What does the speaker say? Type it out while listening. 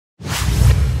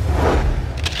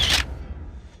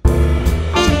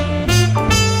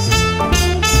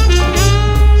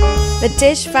The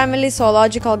Tisch Family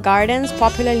Zoological Gardens,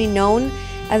 popularly known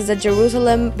as the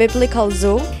Jerusalem Biblical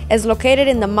Zoo, is located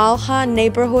in the Malha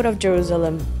neighborhood of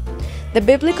Jerusalem. The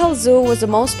Biblical Zoo was the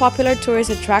most popular tourist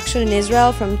attraction in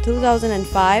Israel from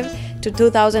 2005 to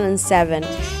 2007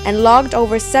 and logged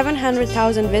over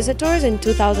 700,000 visitors in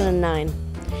 2009.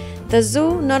 The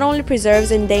zoo not only preserves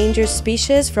endangered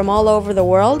species from all over the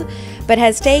world, but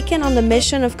has taken on the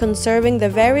mission of conserving the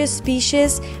various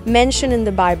species mentioned in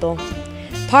the Bible.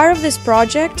 Part of this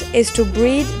project is to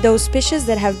breed those species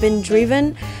that have been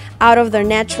driven out of their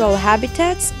natural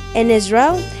habitats in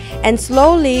Israel and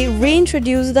slowly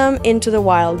reintroduce them into the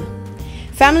wild.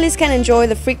 Families can enjoy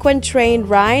the frequent train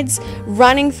rides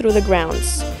running through the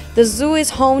grounds. The zoo is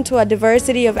home to a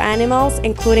diversity of animals,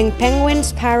 including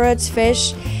penguins, parrots,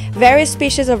 fish, various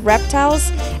species of reptiles,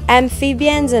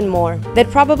 amphibians, and more, that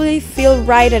probably feel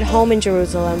right at home in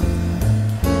Jerusalem.